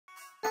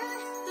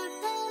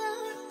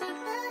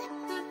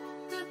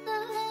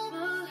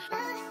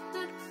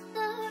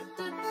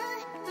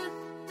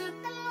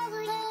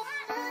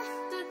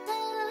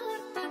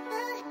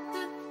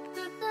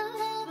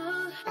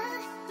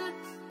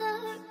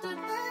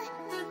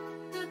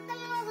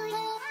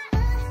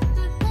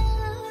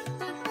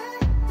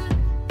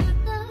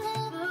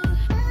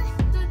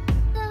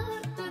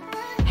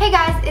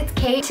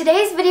Kate.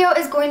 Today's video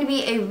is going to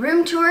be a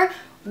room tour,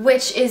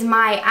 which is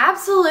my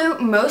absolute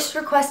most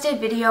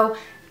requested video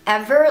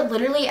ever.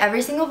 Literally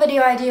every single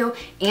video I do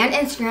and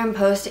Instagram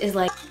post is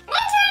like,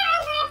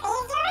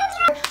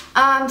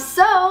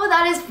 so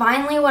that is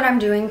finally what I'm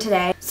doing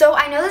today. So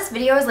I know this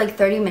video is like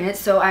 30 minutes,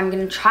 so I'm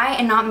gonna try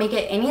and not make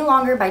it any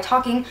longer by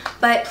talking,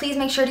 but please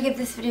make sure to give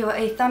this video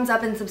a thumbs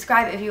up and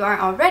subscribe if you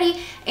aren't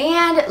already,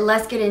 and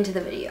let's get into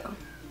the video.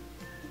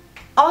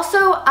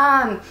 Also,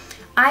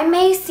 I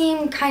may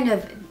seem kind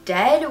of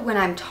dead when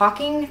I'm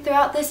talking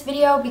throughout this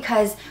video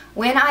because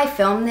when I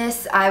filmed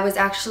this, I was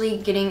actually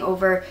getting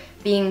over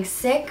being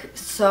sick,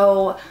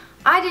 so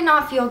I did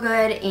not feel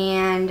good,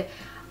 and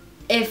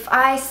if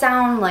I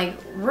sound like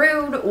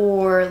rude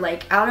or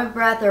like out of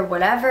breath or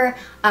whatever,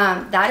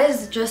 that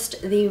is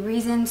just the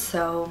reason,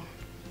 so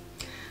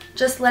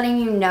just letting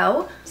you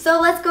know.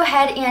 So let's go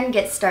ahead and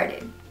get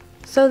started.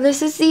 So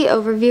this is the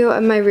overview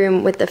of my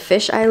room with the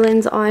fish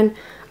islands on.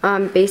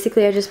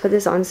 Basically I just put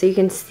this on so you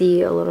can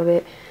see a little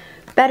bit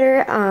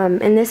better,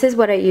 and this is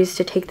what I used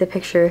to take the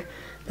picture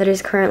that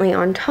is currently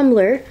on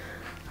Tumblr.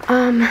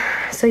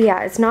 So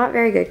yeah, it's not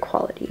very good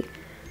quality,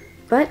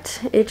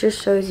 but it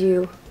just shows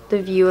you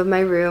the view of my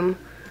room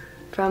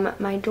from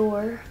my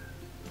door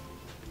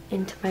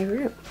into my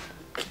room.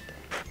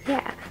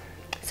 Yeah.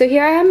 So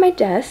here I have my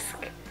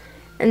desk,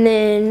 and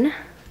then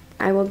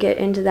I will get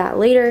into that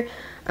later.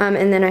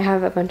 And then I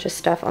have a bunch of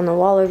stuff on the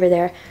wall over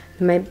there.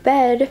 My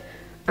bed,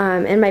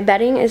 and my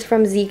bedding is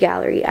from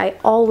Z-Gallerie. I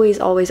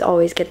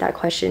always get that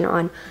question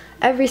on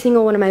every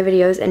single one of my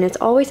videos, and it's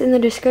always in the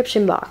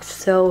description box.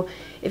 So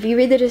if you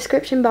read the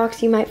description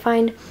box, you might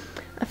find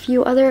a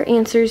few other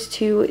answers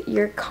to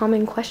your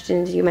common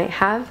questions you might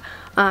have.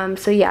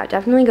 So yeah,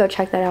 definitely go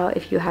check that out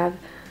if you have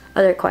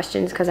other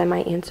questions, because I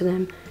might answer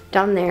them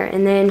down there.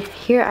 And then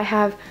here I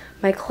have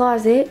my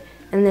closet,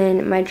 and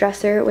then my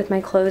dresser with my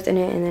clothes in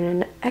it, and then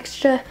an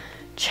extra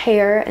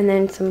chair, and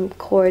then some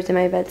cords in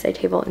my bedside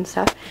table and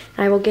stuff.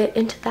 And I will get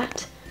into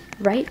that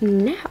right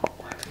now.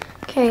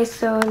 Okay,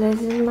 so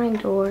this is my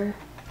door.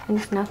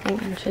 It's nothing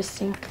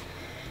interesting.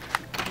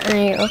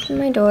 I open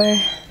my door.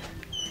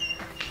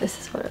 This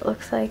is what it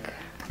looks like.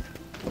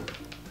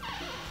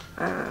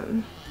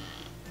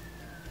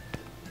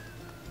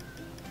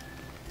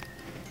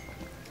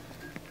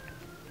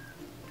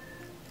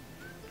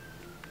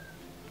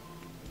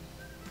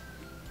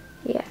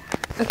 Yeah,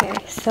 okay,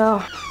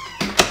 so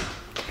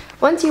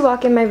once you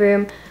walk in my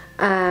room,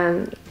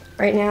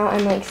 right now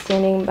I'm like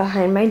standing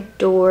behind my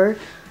door.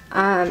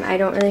 I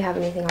don't really have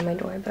anything on my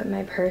door but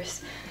my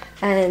purse.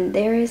 And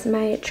there is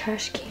my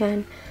trash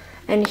can.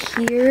 And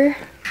here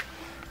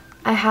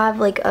I have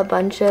like a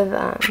bunch of,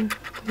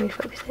 let me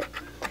focus it.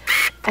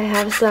 I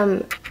have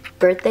some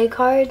birthday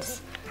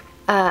cards,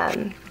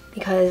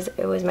 because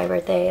it was my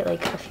birthday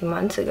like a few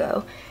months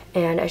ago,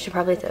 and I should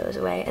probably throw those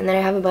away. And then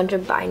I have a bunch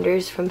of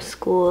binders from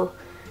school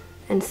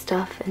and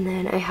stuff, and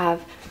then I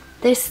have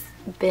this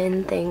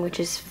bin thing which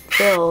is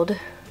filled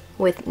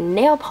with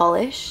nail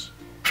polish.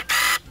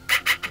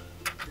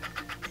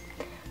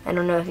 I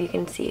don't know if you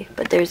can see,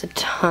 but there's a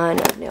ton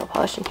of nail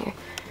polish in here.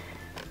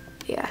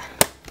 Yeah.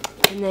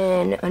 And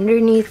then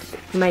underneath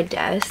my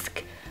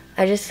desk,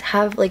 I just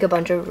have like a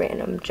bunch of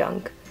random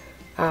junk.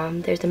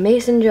 There's a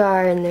mason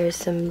jar, and there's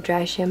some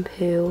dry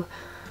shampoo,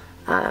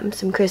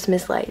 some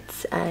Christmas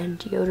lights, and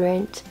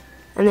deodorant.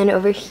 And then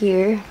over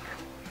here,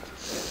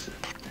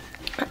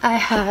 I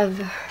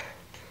have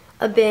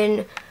a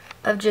bin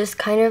of just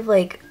kind of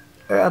like,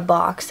 or a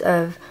box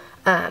of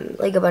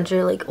like a bunch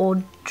of like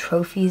old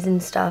trophies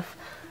and stuff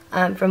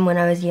from when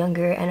I was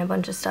younger, and a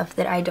bunch of stuff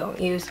that I don't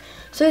use.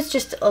 So it's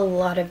just a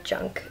lot of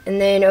junk.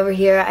 And then over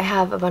here I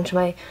have a bunch of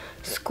my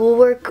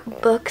schoolwork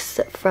books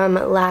from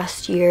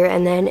last year,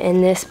 and then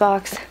in this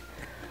box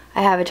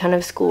I have a ton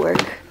of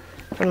schoolwork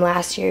from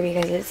last year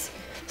because it's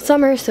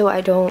summer, so I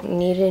don't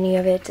need any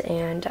of it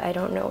and I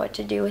don't know what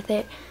to do with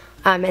it.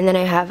 And then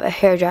I have a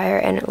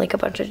hairdryer and like a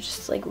bunch of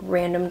just like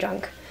random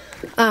junk.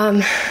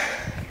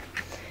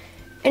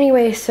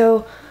 Anyway,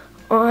 so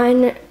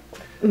on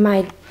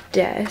my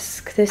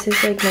desk, this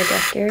is like my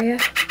desk area.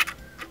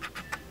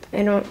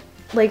 I don't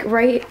like,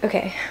 right,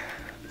 okay,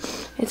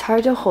 it's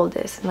hard to hold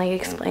this and like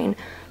explain,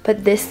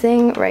 but this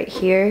thing right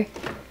here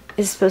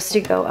is supposed to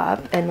go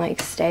up and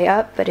like stay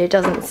up, but it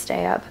doesn't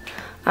stay up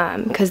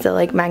because the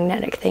like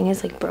magnetic thing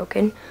is like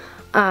broken.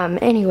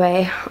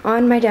 Anyway,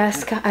 on my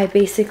desk I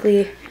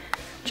basically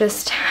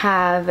just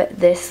have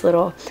this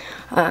little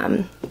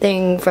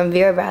thing from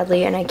Vera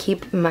Bradley, and I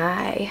keep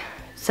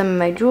some of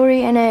my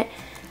jewelry in it,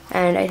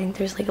 and I think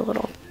there's like a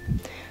little,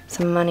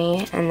 some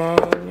money, and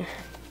then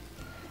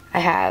I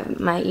have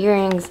my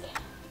earrings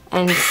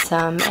and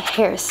some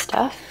hair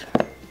stuff.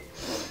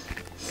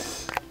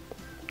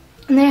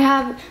 And then I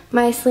have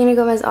my Selena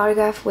Gomez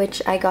autograph,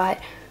 which I got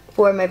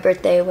for my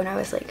birthday when I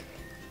was like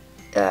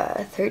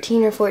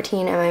 13 or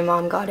 14, and my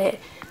mom got it.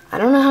 I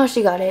don't know how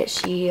she got it.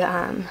 She,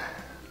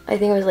 I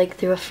think it was like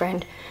through a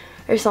friend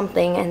or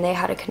something, and they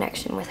had a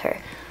connection with her.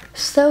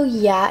 So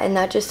yeah, and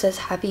that just says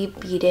happy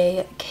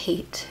B-Day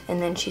Kate,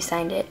 and then she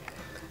signed it.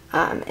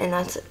 And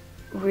that's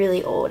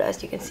really old,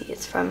 as you can see.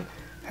 It's from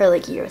her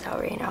like Year Without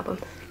Rain album.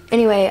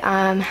 Anyway,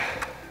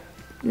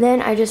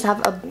 then I just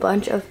have a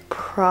bunch of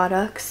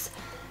products,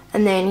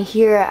 and then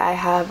here I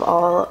have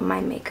all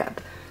my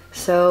makeup.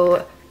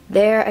 So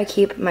there I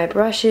keep my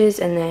brushes,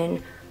 and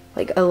then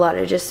like a lot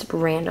of just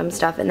random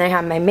stuff, and then I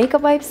have my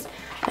makeup wipes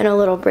and a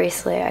little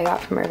bracelet I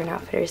got from Urban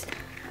Outfitters.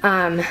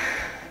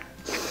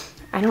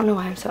 I don't know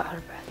why I'm so out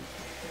of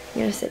breath.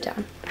 I'm gonna sit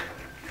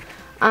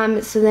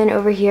down. So then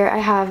over here I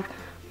have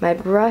my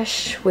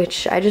brush,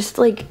 which I just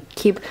like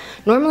keep.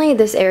 Normally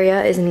this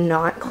area is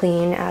not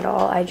clean at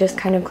all. I just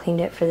kind of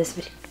cleaned it for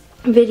this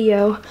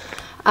video.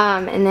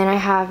 And then I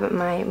have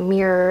my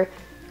mirror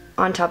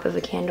on top of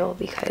a candle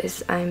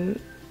because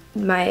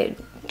my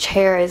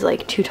chair is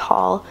like too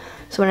tall.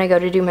 So when I go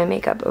to do my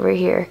makeup over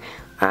here,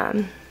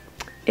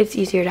 it's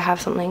easier to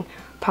have something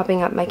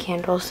popping up my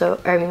candle. So,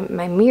 I mean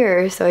my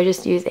mirror. So I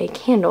just use a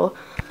candle.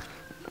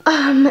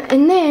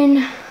 And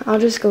then I'll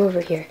just go over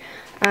here.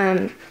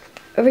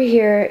 Over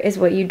here is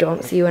what you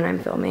don't see when I'm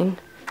filming.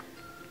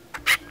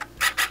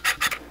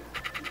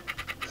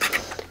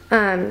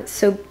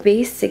 So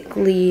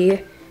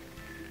basically,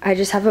 I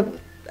just have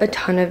a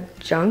ton of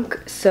junk.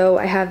 So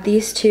I have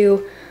these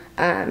two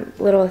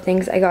little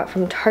things I got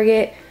from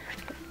Target.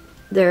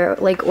 They're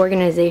like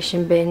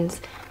organization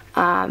bins.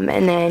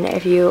 And then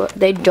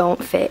they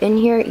don't fit in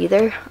here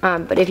either.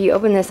 But if you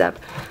open this up,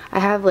 I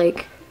have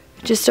like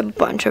just a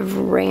bunch of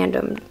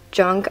random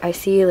junk. I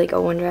see like a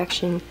One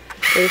Direction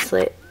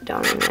bracelet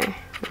down in there.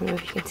 I don't know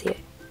if you can see it.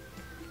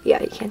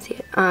 Yeah, you can see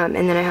it. And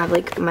then I have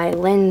like my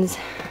lens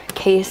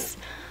case.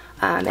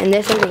 And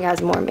this I think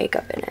has more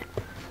makeup in it.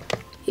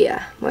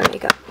 Yeah, more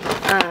makeup.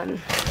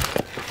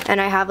 And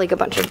I have like a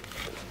bunch of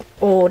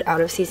old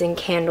out of season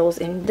candles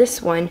in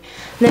this one.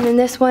 And then in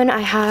this one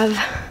I have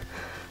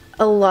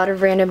a lot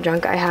of random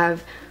junk. I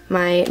have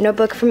my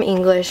notebook from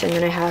English, and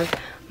then I have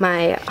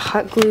my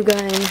hot glue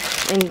gun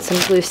and some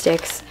glue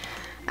sticks.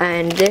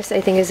 And this I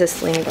think is a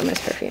Selena Gomez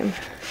perfume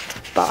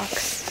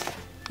box.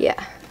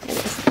 Yeah, it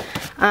is.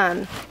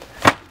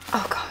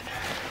 Oh god.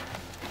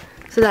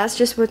 So that's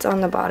just what's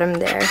on the bottom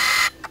there.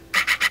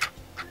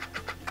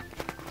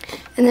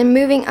 And then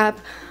moving up,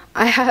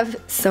 I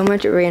have so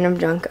much random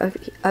junk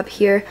up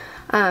here.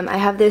 I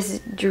have this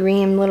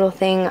dream little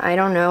thing. I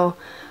don't know.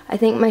 I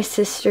think my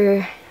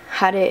sister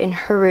had it in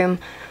her room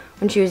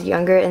when she was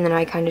younger, and then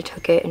I kind of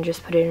took it and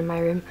just put it in my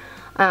room.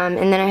 And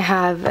then I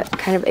have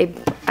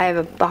I have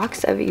a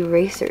box of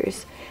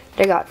erasers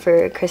that I got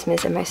for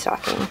Christmas in my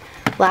stocking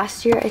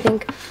last year, I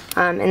think.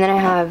 And then I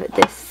have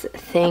this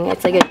thing.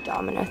 It's like a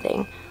domino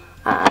thing.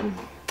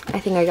 I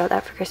think I got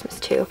that for Christmas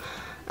too.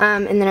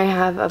 And then I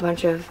have a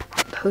bunch of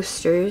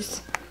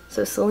posters.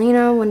 So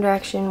Selena, One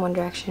Direction, One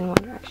Direction,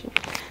 One Direction.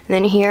 And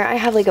then here I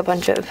have like a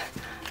bunch of,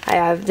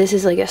 this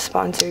is like a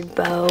sponsored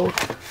bow.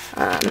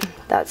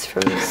 That's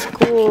from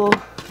school.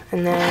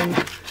 And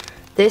then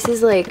this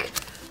is like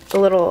a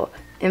little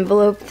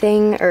envelope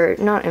thing, or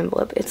not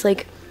envelope, it's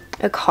like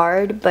a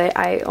card, but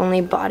I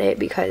only bought it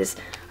because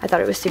I thought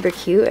it was super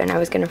cute and I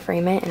was gonna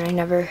frame it, and I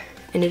never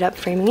ended up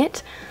framing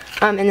it.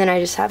 And then I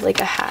just have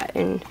like a hat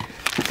and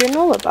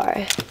granola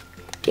bar.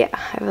 Yeah, I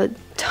have a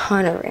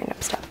ton of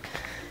random stuff.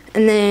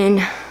 And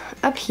then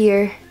up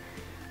here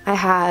I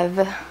have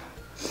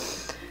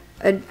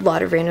a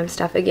lot of random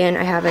stuff. Again,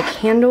 I have a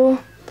candle.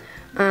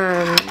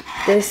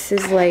 This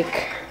is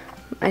like,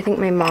 I think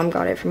my mom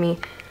got it for me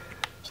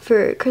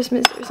for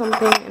Christmas or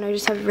something, and I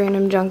just have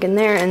random junk in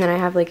there. And then I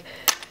have like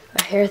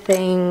a hair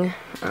thing,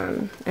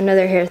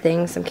 another hair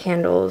thing, some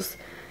candles,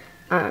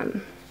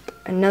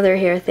 another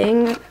hair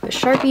thing, a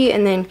Sharpie,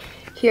 and then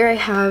here I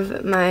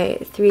have my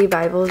 3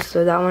 Bibles.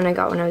 So that one I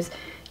got when I was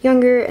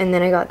younger, and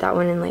then I got that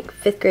one in like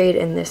 5th grade,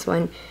 and this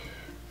one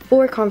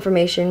for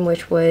confirmation,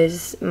 which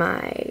was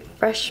my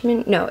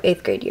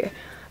 8th grade year.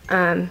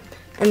 And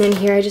then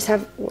here I just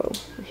have,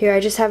 here I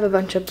just have a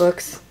bunch of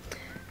books,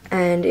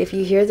 and if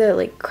you hear the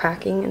like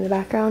cracking in the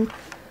background,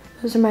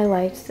 those are my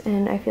lights,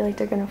 and I feel like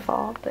they're gonna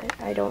fall, but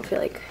I don't feel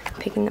like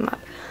picking them up.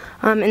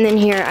 And then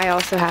here I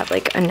also have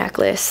like a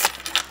necklace,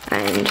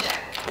 and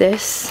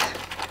this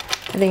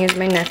I think is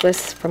my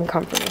necklace from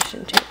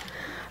confirmation too.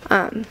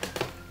 And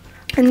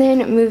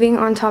then moving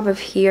on top of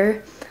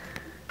here,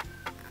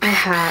 I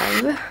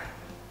have,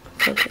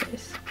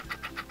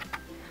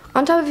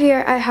 on top of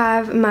here I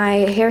have my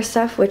hair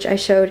stuff, which I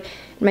showed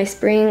in my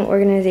spring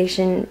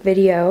organization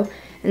video.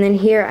 And then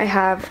here I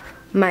have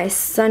my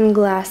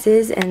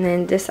sunglasses, and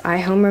then this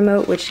iHome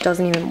remote, which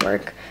doesn't even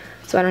work,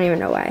 so I don't even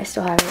know why I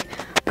still have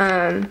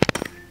it.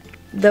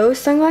 Those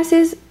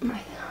sunglasses,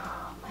 my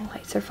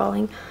lights are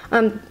falling.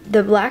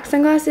 The black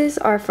sunglasses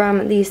are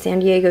from the San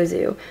Diego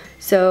Zoo,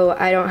 so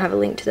I don't have a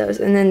link to those.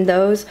 And then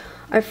those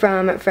are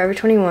from Forever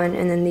 21,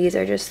 and then these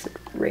are just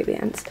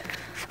Ray-Bans.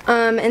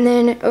 And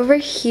then over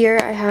here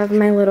I have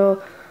my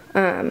little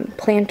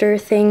planter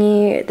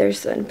thingy.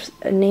 There's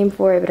a name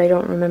for it, but I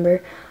don't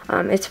remember.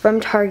 It's from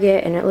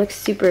Target, and it looks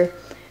super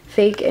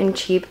fake and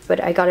cheap,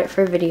 but I got it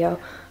for a video.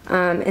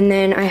 And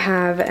then I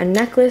have a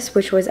necklace,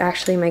 which was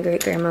actually my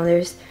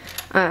great-grandmother's.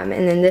 And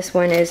then this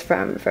one is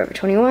from Forever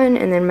 21,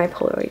 and then my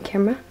Polaroid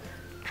camera.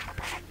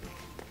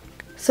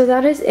 So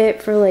that is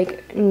it for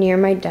like near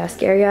my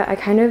desk area. I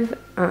kind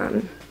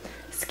of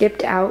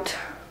skipped out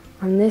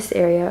on this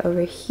area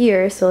over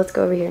here, so let's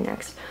go over here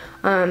next.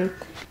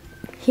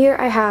 Here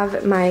I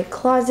have my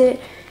closet,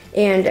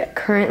 and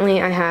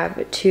currently I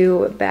have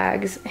 2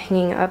 bags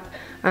hanging up.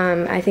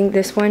 I think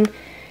this one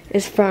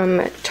is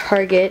from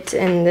Target,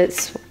 and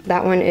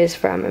that one is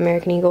from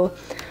American Eagle.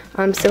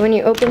 So when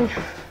you open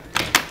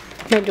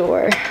my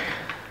door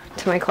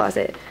to my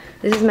closet,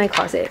 this is my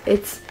closet.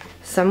 It's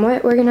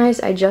somewhat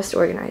organized. I just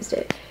organized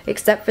it,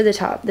 except for the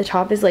top. The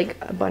top is like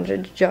a bunch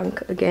of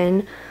junk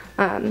again.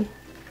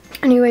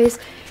 Anyways,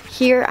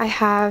 here I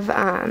have,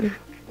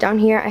 down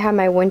here I have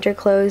my winter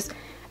clothes,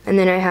 and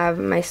then I have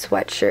my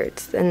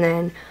sweatshirts, and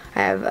then I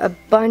have a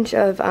bunch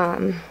of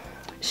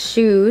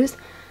shoes,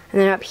 and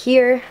then up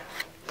here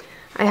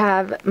I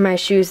have my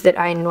shoes that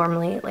I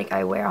normally, like,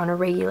 I wear on a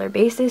regular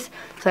basis.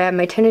 So I have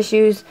my tennis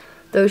shoes,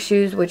 those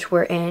shoes which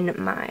were in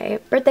my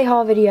birthday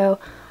haul video,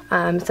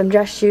 some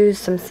dress shoes,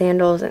 some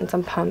sandals, and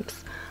some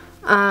pumps.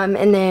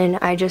 And then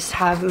I just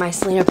have my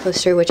Selena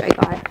poster, which I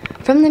got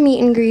from the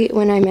meet and greet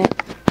when I met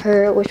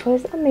her, which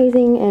was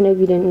amazing. And if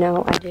you didn't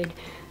know, I did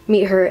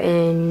meet her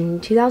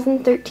in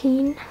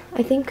 2013,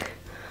 I think.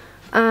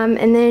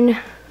 And then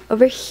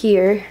over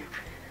here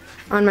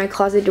on my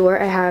closet door,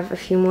 I have a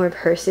few more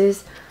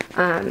purses.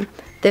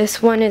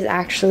 This one is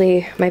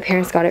actually, my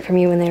parents got it for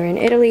me when they were in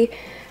Italy,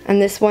 and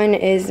this one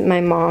is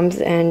my mom's,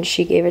 and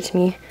she gave it to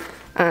me.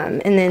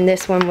 And then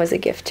this one was a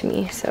gift to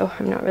me, so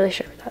I'm not really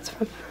sure where that's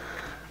from.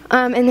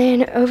 And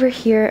then over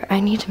here, I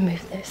need to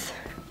move this.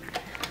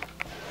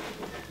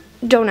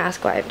 Don't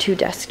ask why I have 2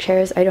 desk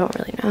chairs, I don't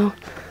really know.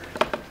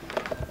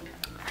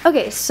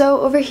 Okay,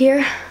 so over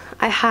here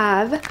I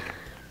have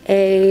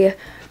a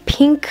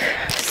pink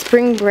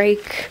spring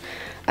break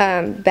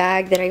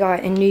bag that I got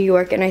in New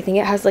York, and I think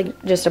it has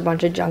like just a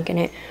bunch of junk in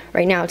it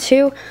right now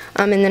too.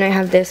 And then I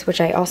have this, which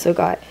I also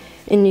got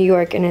in New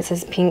York, and it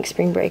says pink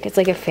spring break. It's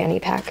like a fanny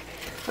pack.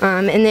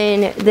 And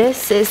then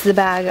this is the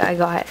bag I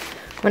got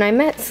when I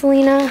met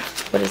Selena.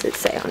 What does it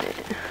say on it?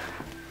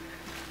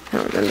 I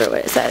don't remember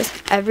what it says.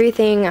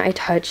 Everything I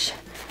touch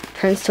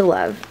turns to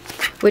love,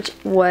 which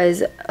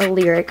was a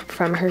lyric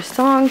from her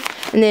song.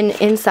 And then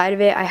inside of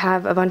it I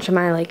have a bunch of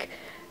my, like,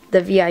 the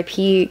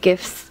VIP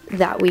gifts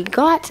that we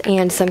got,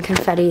 and some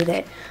confetti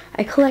that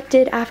I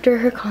collected after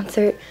her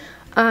concert.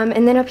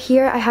 And then up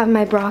here I have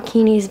my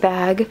Brockini's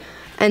bag,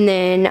 and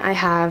then I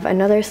have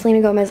another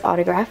Selena Gomez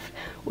autograph,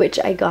 which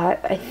I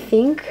got, I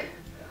think,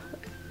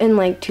 in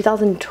like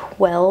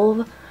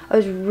 2012. I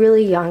was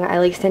really young. I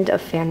like sent a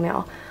fan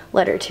mail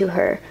letter to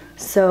her,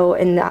 so,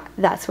 and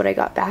that's what I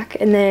got back.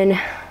 And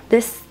then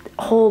this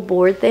whole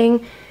board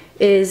thing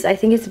is, I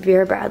think it's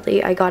Vera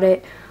Bradley. I got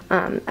it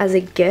as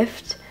a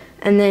gift.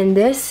 And then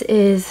this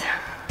is,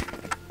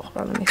 hold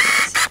on, let me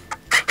fix this.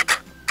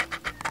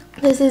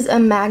 This is a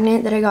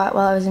magnet that I got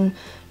while I was in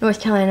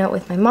North Carolina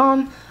with my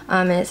mom.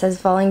 And it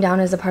says, falling down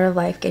is a part of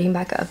life, getting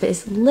back up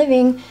is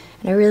living.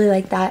 And I really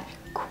like that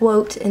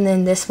quote. And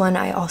then this one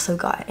I also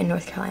got in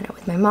North Carolina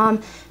with my mom.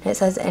 And it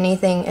says,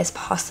 anything is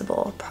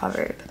possible,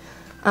 proverb.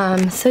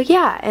 So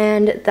yeah,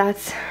 and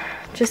that's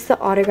just the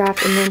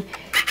autograph. And then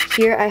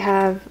here I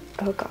have,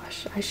 oh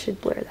gosh, I should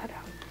blur that out.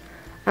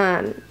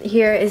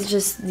 Here is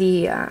just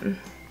the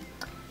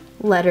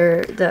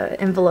letter, the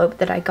envelope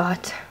that I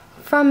got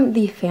from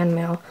the fan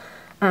mail.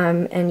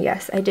 And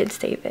yes, I did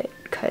save it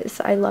because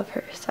I love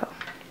her, so.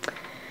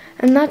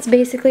 And that's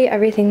basically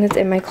everything that's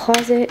in my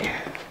closet.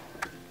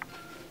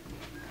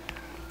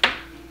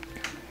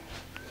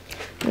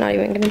 I'm not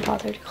even going to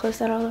bother to close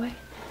that all the way.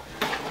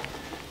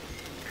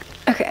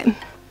 Okay.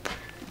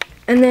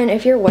 And then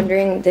if you're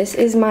wondering, this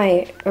is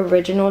my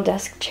original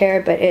desk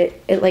chair, but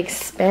it like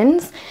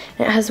spins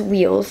and it has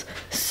wheels.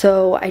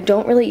 So I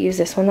don't really use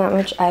this one that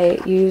much. I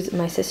use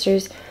my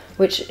sister's,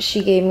 which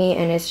she gave me,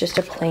 and it's just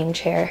a plain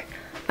chair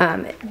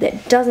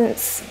that doesn't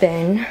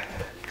spin.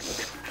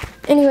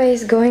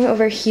 Anyways, going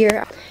over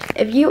here,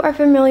 if you are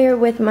familiar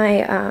with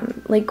my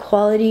like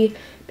quality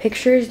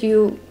pictures,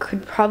 you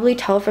could probably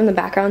tell from the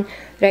background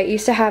that I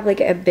used to have like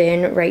a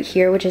bin right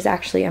here, which is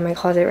actually in my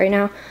closet right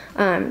now.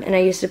 And I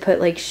used to put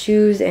like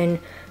shoes and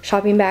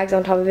shopping bags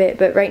on top of it,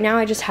 but right now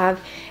I just have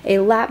a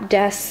lap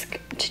desk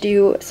to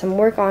do some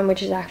work on,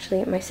 which is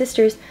actually my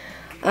sister's.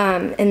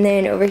 And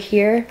then over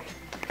here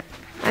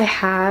I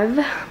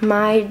have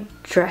my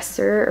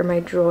dresser, or my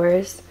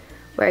drawers,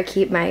 where I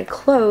keep my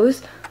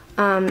clothes.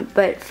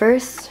 But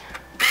first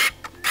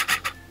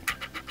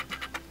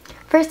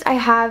I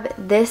have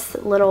this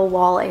little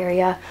wall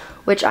area,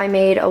 which I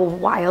made a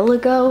while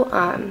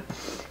ago.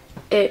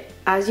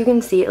 As you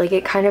can see, like,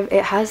 it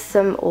has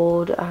some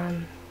old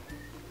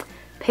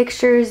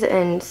pictures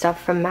and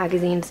stuff from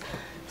magazines,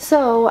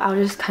 so I'll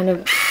just kind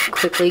of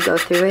quickly go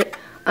through it.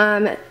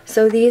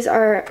 So these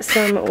are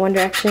some One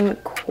Direction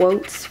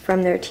quotes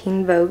from their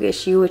Teen Vogue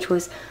issue, which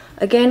was,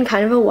 again,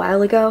 kind of a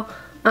while ago.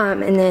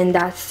 And then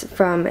that's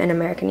from an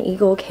American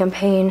Eagle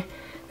campaign.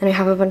 Then I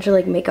have a bunch of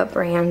like makeup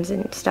brands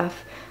and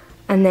stuff.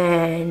 And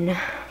then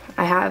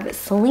I have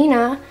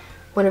Selena,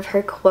 one of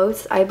her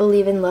quotes, "I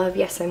believe in love,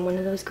 yes, I'm one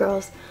of those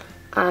girls."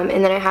 And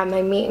then I have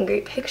my meet and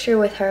greet picture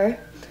with her.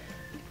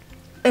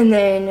 And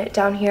then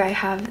down here I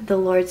have the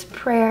Lord's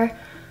Prayer,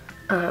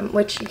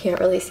 which you can't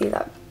really see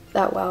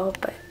that well,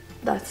 but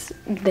that's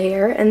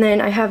there. And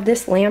then I have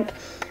this lamp,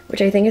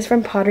 which I think is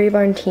from Pottery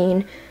Barn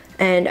Teen,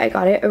 and I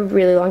got it a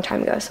really long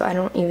time ago, so I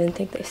don't even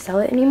think they sell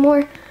it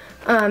anymore.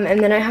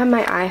 And then I have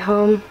my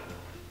iHome,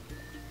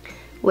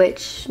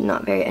 which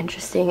not very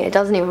interesting. It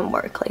doesn't even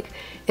work, like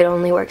it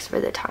only works for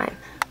the time.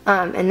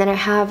 And then I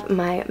have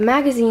my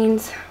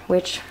magazines,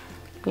 which,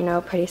 you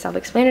know, pretty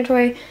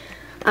self-explanatory.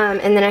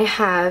 And then I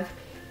have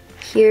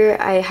here,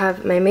 I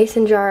have my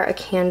mason jar, a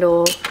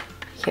candle,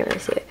 I can't really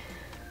see it.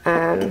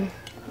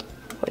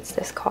 What's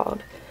this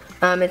called?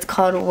 It's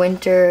called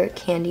Winter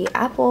Candy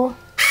Apple.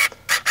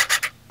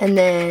 And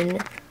then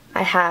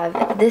I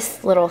have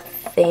this little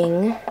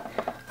thing.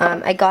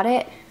 I got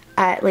it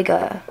at like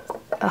a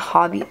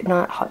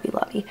not Hobby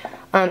Lobby,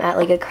 at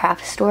like a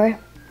craft store.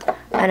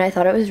 And I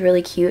thought it was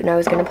really cute, and I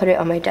was gonna put it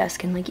on my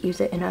desk and like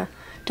use it in a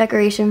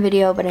decoration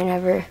video, but I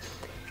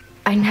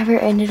never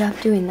ended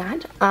up doing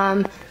that.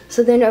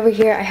 So then over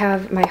here I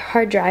have my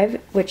hard drive,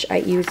 which I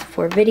use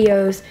for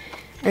videos.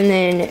 And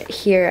then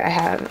here I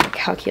have a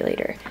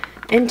calculator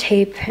and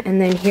tape.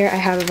 And then here I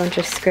have a bunch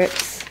of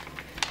scripts,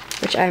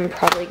 which I'm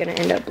probably gonna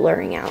end up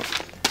blurring out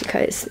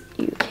because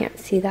you can't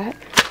see that.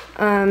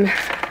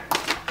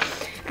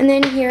 And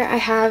then here I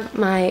have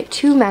my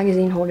 2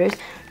 magazine holders.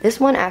 This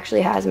one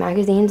actually has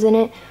magazines in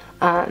it.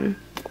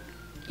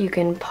 You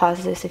can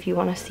pause this if you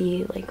want to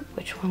see like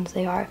which ones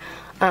they are,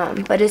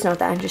 but it's not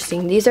that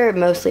interesting. These are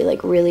mostly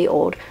like really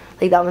old,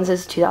 like that one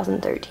says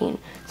 2013,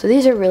 so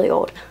these are really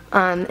old.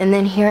 And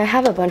then here I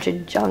have a bunch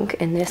of junk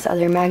in this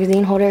other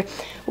magazine holder,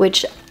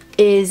 which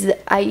is,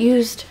 I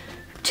used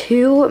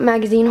 2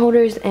 magazine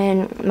holders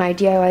in my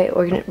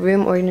DIY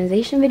room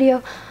organization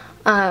video,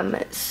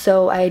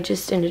 so I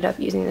just ended up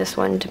using this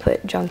one to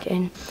put junk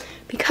in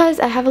because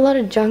I have a lot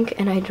of junk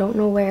and I don't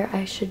know where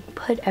I should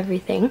put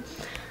everything.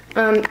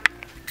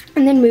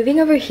 And then moving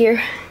over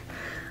here,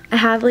 I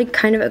have like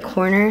kind of a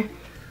corner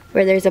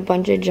where there's a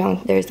bunch of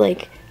junk. There's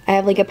like, I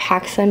have like a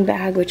PacSun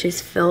bag which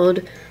is filled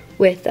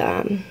with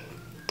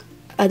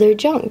other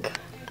junk.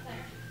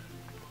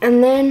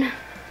 And then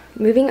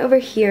moving over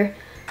here,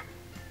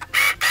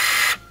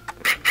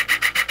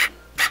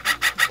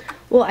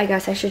 well, I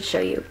guess I should show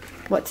you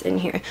what's in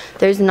here.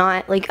 There's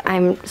not, like,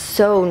 I'm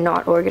so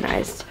not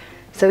organized.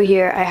 So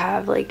here I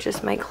have like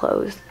just my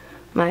clothes,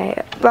 my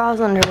bras,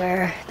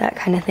 underwear, that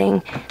kind of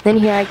thing. Then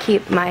here I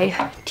keep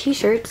my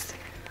t-shirts.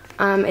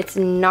 It's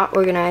not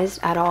organized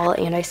at all,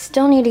 and I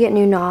still need to get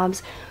new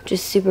knobs, which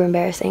is super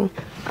embarrassing.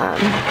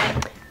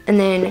 And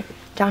then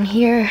down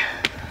here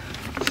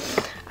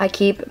I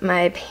keep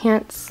my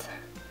pants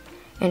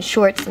and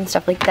shorts and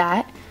stuff like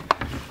that.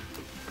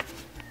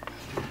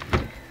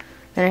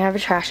 Then I have a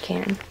trash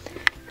can.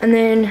 And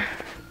then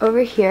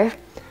over here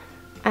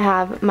I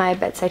have my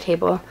bedside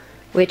table,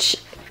 which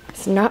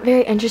is not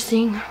very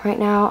interesting right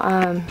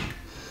now.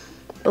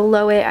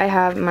 Below it I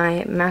have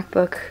my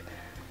MacBook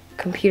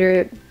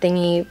computer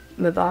thingy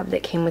mabob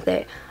that came with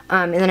it.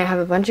 And then I have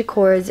a bunch of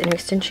cords, an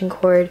extension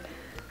cord,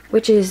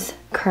 which is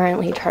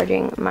currently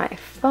charging my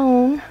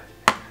phone.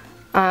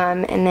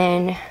 And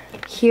then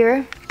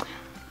here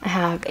I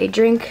have a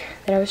drink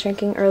that I was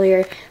drinking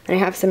earlier, and I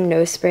have some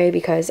nose spray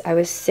because I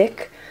was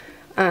sick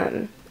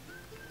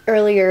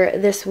earlier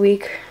this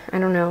week. I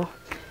don't know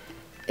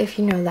if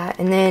you know that.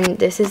 And then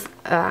this is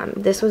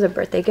this was a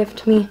birthday gift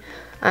to me,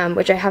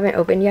 which I haven't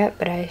opened yet,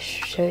 but I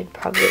should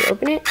probably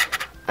open it.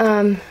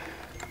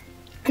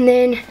 And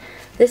then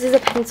this is a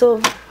pencil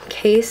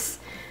case,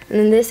 and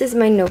then this is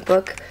my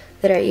notebook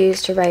that I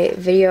use to write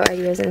video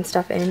ideas and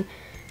stuff in,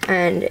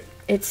 and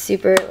it's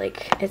super,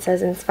 like, it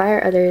says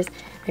inspire others.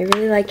 I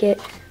really like it,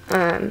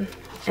 and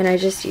I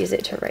just use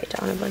it to write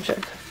down a bunch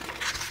of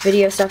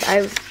video stuff.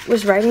 I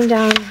was writing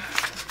down,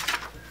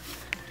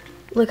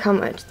 look how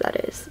much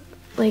that is,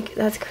 like,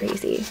 that's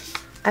crazy.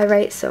 I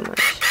write so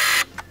much.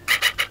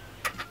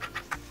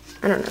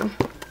 I don't know,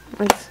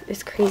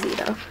 it's crazy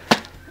though.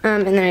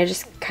 And then I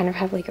just kind of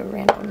have like a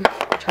random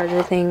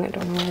charger thing. I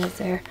don't know what is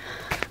there.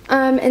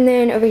 And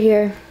then over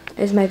here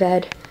is my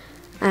bed.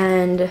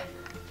 And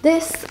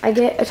this, I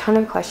get a ton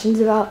of questions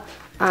about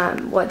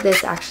what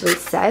this actually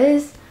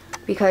says,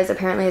 because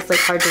apparently it's like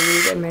hard to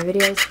read in my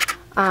videos.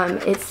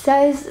 It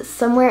says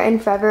somewhere in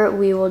Forever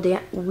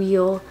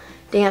we'll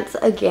dance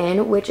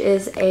again, which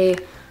is a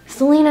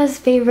Selena's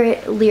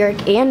favorite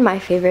lyric and my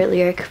favorite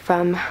lyric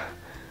from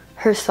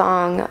her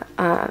song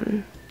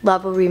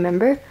Love Will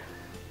Remember.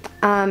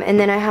 And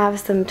then I have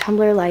some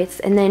tumbler lights,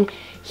 and then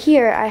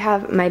here I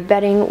have my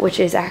bedding, which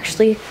is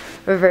actually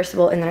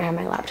reversible, and then I have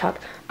my laptop.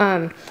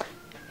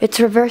 It's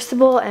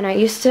reversible, and I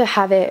used to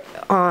have it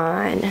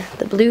on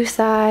the blue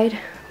side,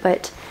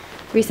 but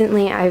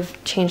recently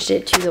I've changed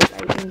it to the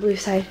white and blue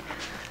side.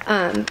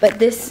 But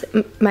this,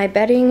 my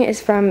bedding is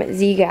from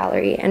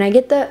Z-Gallerie, and I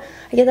get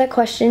that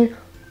question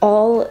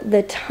all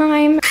the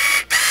time.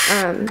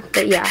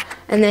 But yeah,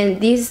 and then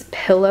these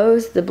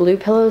pillows, the blue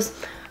pillows,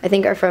 I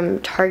think are from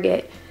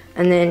Target,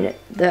 and then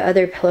the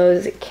other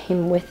pillows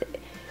came with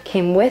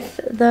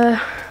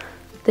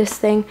this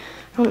thing.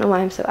 I don't know why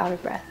I'm so out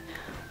of breath.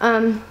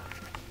 And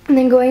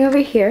then going over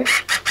here,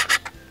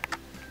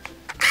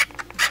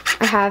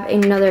 I have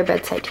another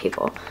bedside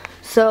table.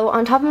 So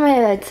on top of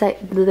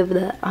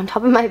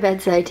my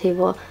bedside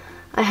table,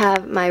 I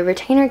have my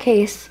retainer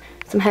case,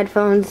 some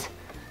headphones,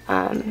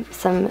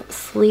 some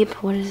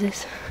sleep. What is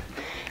this?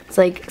 It's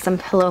like some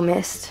pillow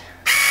mist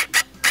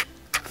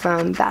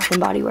from Bath and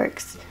Body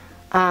Works.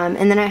 And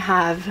then I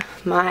have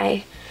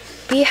my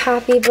Be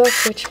Happy book,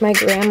 which my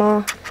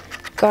grandma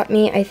got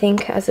me, I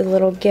think, as a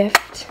little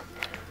gift.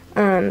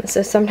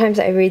 So sometimes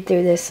I read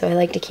through this, so I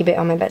like to keep it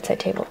on my bedside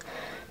table,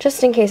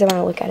 just in case I want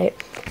to look at it.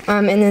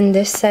 And then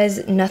this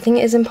says, "Nothing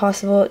is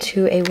impossible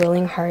to a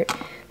willing heart."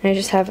 And I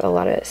just have a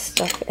lot of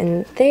stuff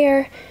in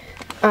there.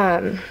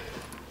 And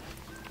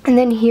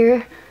then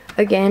here,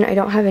 again, I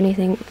don't have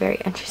anything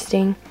very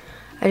interesting.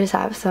 I just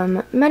have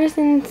some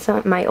medicine,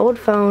 my old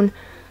phone,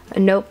 a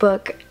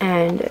notebook,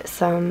 and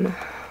some,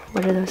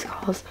 what are those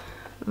called?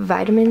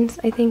 Vitamins,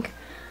 I think.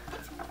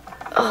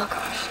 Oh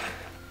gosh.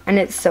 And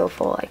it's so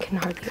full, I can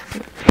hardly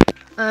open it.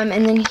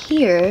 And then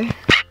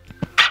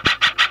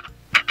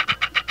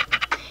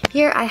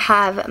here I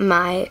have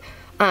my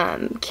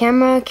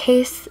camera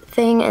case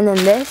thing, and then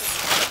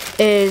this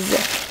is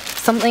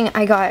something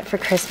I got for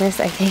Christmas,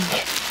 I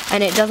think,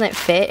 and it doesn't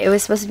fit. It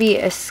was supposed to be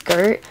a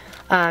skirt,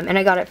 and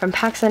I got it from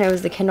PacSun. It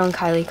was the Kendall and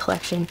Kylie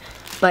collection,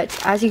 but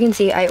as you can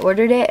see, I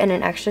ordered it in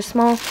an extra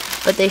small,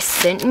 but they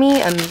sent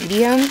me a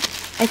medium,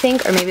 I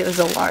think, or maybe it was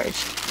a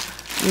large.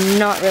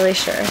 Not really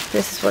sure.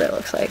 This is what it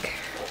looks like.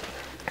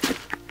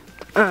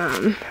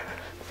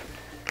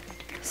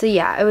 So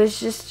yeah, it was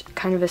just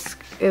kind of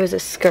it was a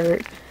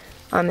skirt,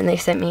 and they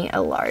sent me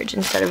a large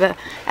instead of a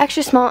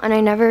extra small, and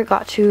I never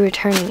got to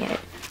returning it,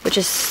 which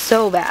is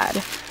so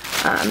bad.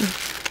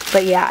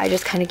 But yeah, I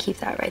just kind of keep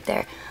that right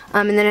there.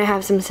 And then I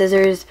have some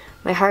scissors,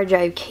 my hard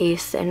drive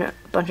case, and a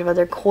bunch of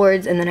other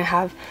cords, and then I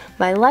have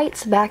my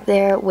lights back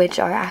there, which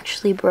are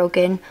actually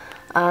broken.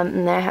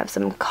 And then I have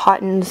some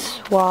cotton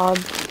swab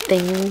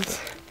things.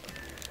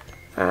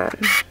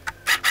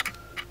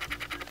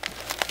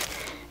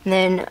 And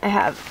then I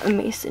have a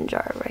mason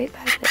jar right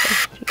back there,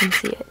 if you can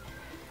see it.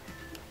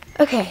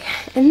 Okay,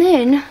 and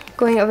then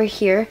going over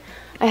here,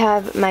 I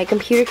have my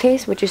computer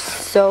case, which is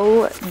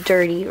so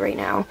dirty right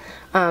now.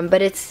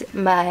 But it's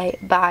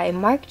by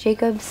Marc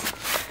Jacobs,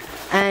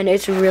 and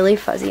it's really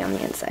fuzzy on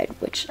the inside,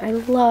 which I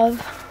love.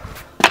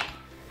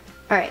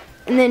 Alright,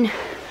 and then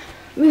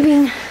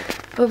moving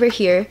over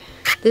here,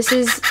 this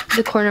is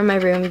the corner of my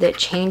room that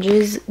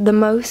changes the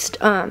most.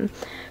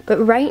 But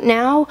right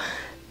now,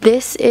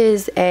 this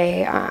is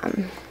a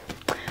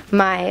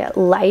my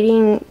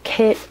lighting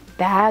kit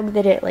bag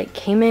that it like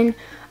came in.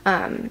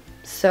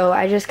 So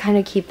I just kind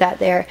of keep that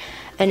there,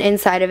 and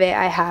inside of it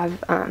I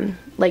have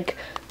like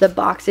the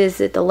boxes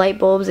that the light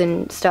bulbs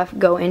and stuff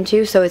go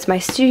into. So it's my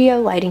studio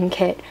lighting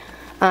kit.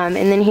 And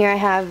then here I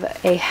have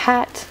a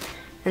hat,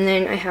 and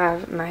then I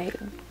have my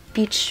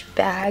beach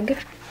bag.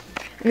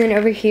 And then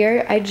over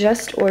here, I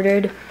just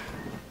ordered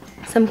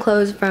some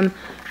clothes from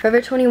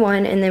Forever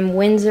 21, and then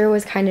Windsor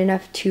was kind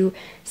enough to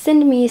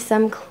send me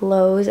some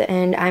clothes,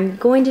 and I'm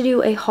going to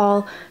do a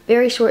haul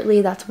very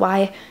shortly. That's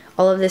why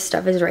all of this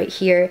stuff is right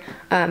here,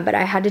 but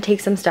I had to take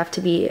some stuff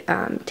to be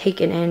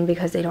taken in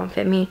because they don't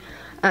fit me.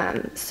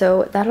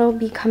 So that'll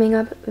be coming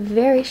up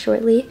very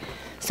shortly,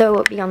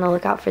 so be on the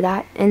lookout for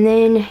that. And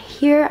then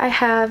here I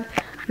have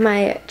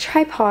my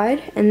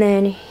tripod, and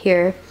then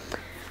here,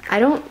 I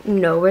don't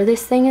know where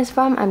this thing is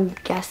from. I'm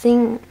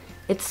guessing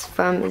it's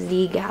from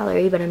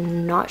Z-Gallerie, but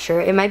I'm not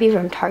sure. It might be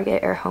from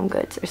Target or Home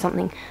Goods or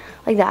something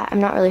like that. I'm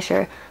not really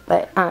sure.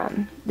 But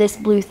this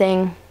blue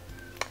thing,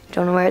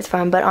 don't know where it's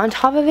from. But on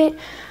top of it,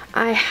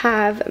 I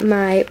have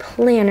my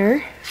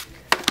planner,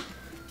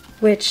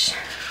 which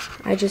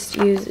I just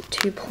use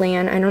to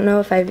plan. I don't know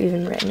if I've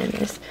even written in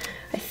this.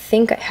 I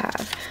think I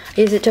have.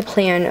 I use it to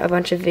plan a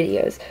bunch of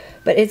videos,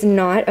 but it's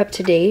not up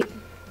to date.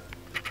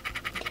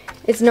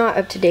 It's not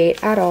up to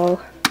date at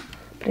all,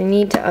 but I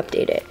need to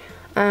update it.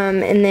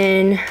 And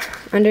then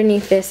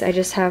underneath this, I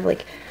just have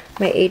like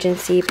my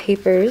agency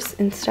papers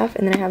and stuff,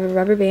 and then I have a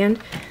rubber band.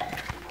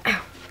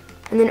 Ow.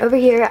 And then over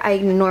here, I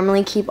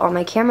normally keep all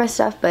my camera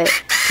stuff, but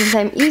since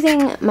I'm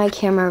using my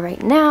camera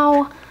right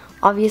now,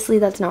 obviously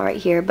that's not right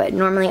here, but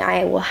normally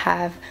I will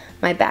have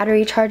my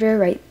battery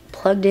charger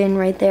plugged in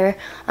right there.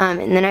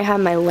 And then I have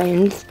my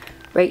lens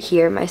right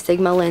here, my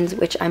Sigma lens,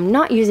 which I'm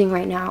not using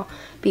right now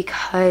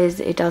because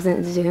it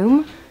doesn't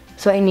zoom.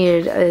 So I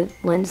needed a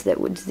lens that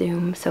would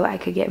zoom so I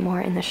could get more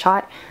in the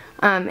shot.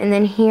 And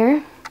then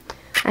here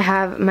I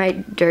have my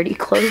dirty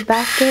clothes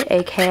basket,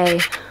 aka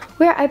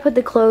where I put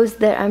the clothes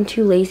that I'm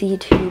too lazy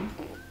to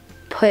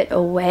put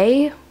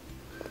away.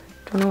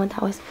 Don't know what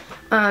that was.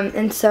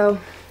 And so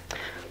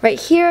right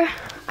here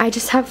I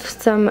just have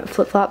some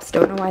flip-flops,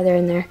 don't know why they're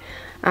in there.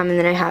 And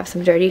then I have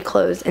some dirty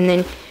clothes. And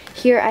then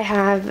here I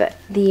have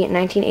the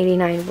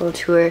 1989 World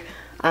Tour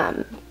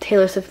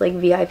Taylor Swift like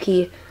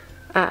VIP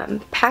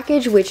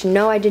package, which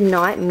no, I did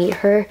not meet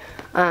her,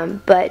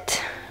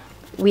 but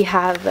we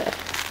have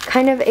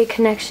kind of a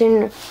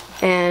connection,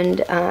 and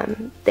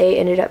they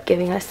ended up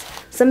giving us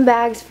some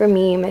bags for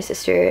me, my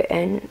sister,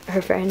 and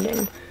her friend,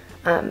 and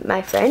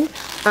my friend,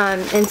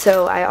 and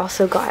so I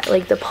also got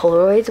like the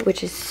Polaroids,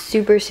 which is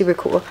super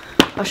cool.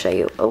 I'll show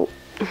you. Oh,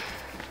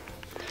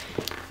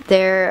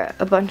 they're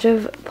a bunch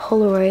of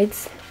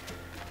Polaroids,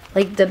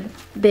 like the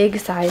big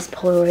size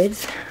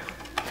Polaroids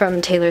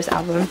from Taylor's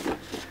album.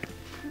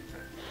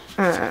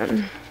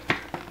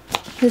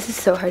 This is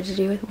so hard to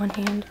do with one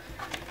hand.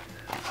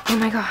 Oh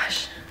my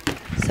gosh.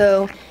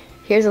 So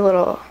here's a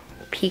little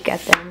peek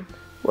at them.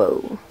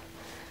 Whoa.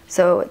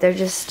 So they're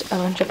just a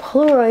bunch of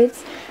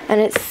Polaroids,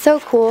 and it's so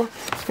cool.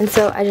 And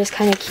so I just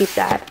kind of keep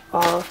that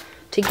all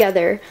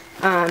together.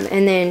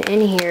 And then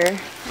in here,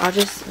 I'll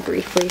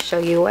briefly show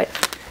you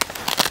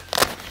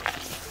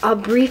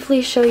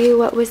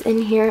what was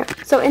in here.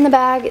 So in the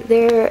bag,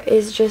 there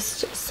is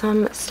just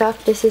some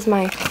stuff. This is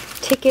my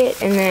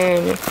ticket, and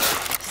then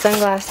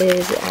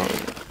sunglasses, and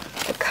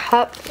a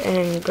cup,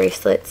 and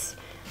bracelets,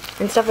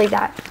 and stuff like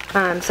that.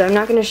 So I'm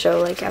not going to show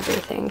like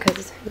everything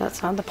because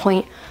that's not the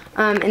point.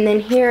 And then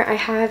here I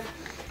have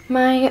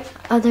my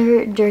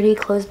other dirty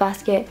clothes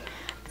basket.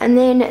 And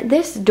then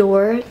this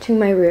door to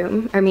my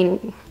room,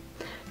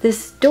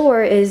 this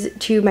door is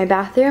to my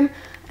bathroom,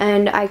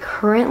 and I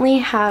currently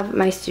have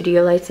my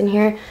studio lights in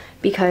here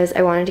because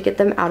I wanted to get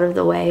them out of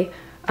the way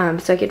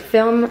so I could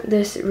film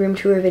this room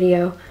tour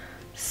video.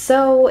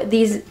 So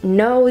these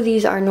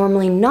are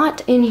normally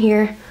not in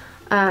here,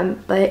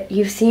 but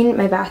you've seen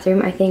my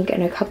bathroom, I think,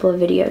 in a couple of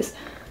videos.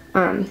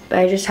 But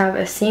I just have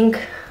a sink,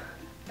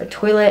 a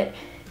toilet,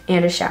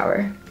 and a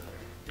shower.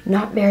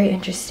 Not very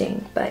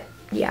interesting, but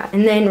yeah.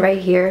 And then right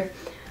here,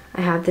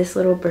 I have this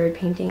little bird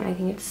painting. I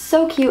think it's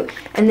so cute.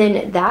 And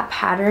then that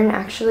pattern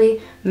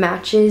actually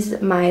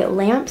matches my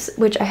lamps,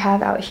 which I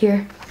have out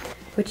here,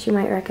 which you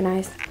might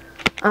recognize.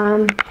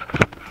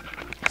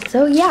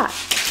 So yeah.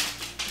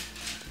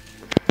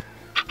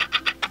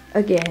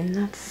 Again,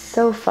 that's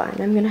so fun.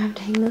 I'm gonna have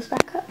to hang those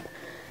back up.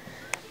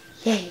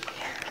 Yay.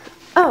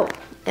 Oh,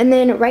 and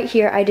then right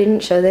here, I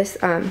didn't show this.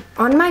 On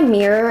my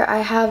mirror, I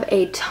have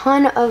a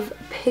ton of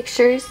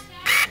pictures.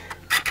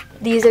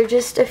 These are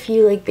just a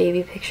few like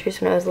baby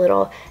pictures when I was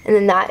little. And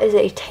then that is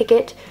a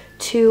ticket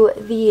to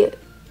the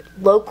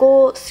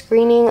local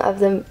screening of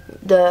the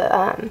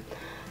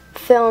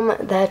film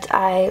that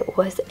I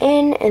was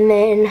in. And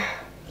then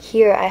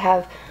here I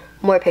have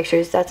more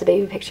pictures. That's a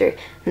baby picture.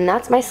 And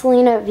that's my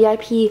Selena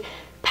VIP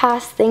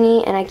pass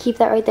thingy, and I keep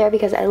that right there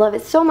because I love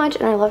it so much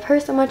and I love her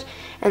so much,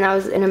 and that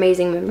was an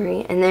amazing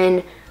memory. And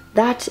then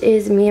that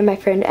is me and my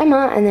friend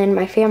Emma, and then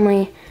my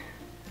family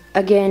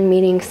again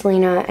meeting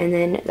Selena, and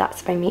then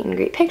that's my meet and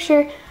greet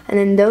picture. And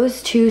then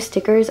those two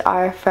stickers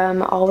are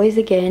from Always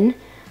Again,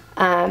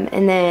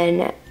 and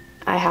then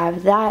I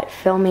have that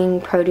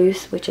filming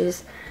Produce, which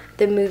is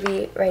the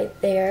movie right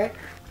there,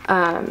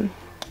 and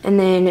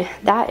then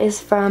that is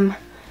from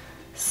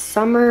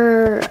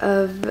summer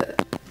of,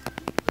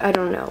 I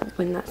don't know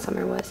when that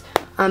summer was,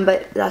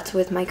 but that's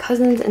with my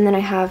cousins. And then I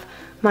have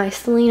my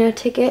Selena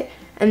ticket,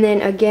 and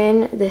then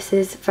again this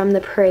is from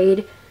the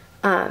parade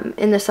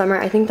in the summer.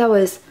 I think that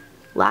was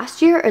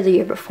last year or the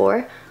year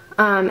before.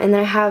 And then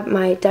I have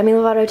my Demi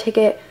Lovato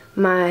ticket,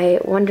 my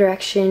One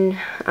Direction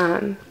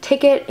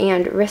ticket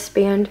and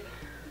wristband,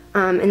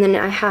 and then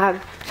I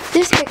have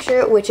this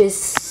picture, which is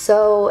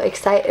such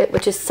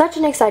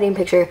an exciting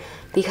picture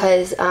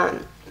because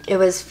it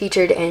was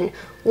featured in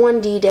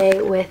 1D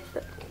Day with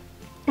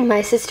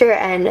my sister,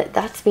 and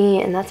that's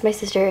me, and that's my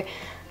sister,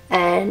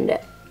 and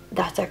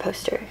that's our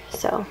poster.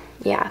 So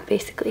yeah,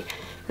 basically.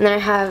 And then I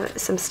have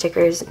some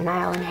stickers,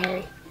 Niall and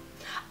Harry.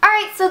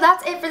 Alright, so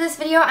that's it for this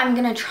video. I'm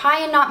gonna try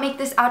and not make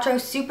this outro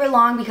super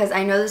long because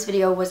I know this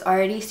video was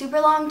already super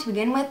long to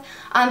begin with.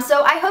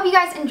 So I hope you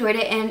guys enjoyed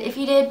it, and if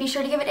you did, be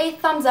sure to give it a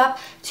thumbs up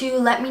to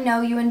let me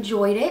know you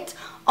enjoyed it.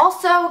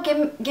 Also,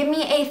 give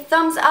me a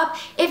thumbs up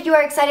if you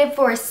are excited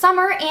for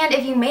summer, and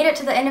if you made it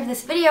to the end of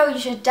this video, you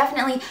should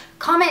definitely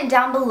comment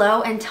down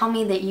below and tell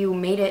me that you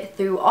made it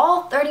through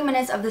all 30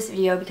 minutes of this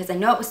video because I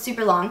know it was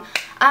super long.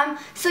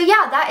 So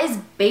yeah, that is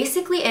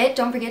basically it.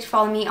 Don't forget to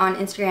follow me on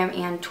Instagram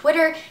and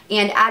Twitter,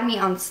 and add me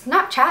on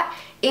Snapchat.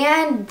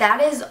 And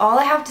that is all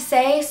I have to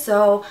say,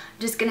 so I'm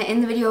just gonna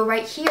end the video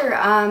right here.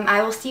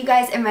 I will see you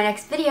guys in my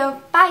next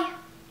video. Bye!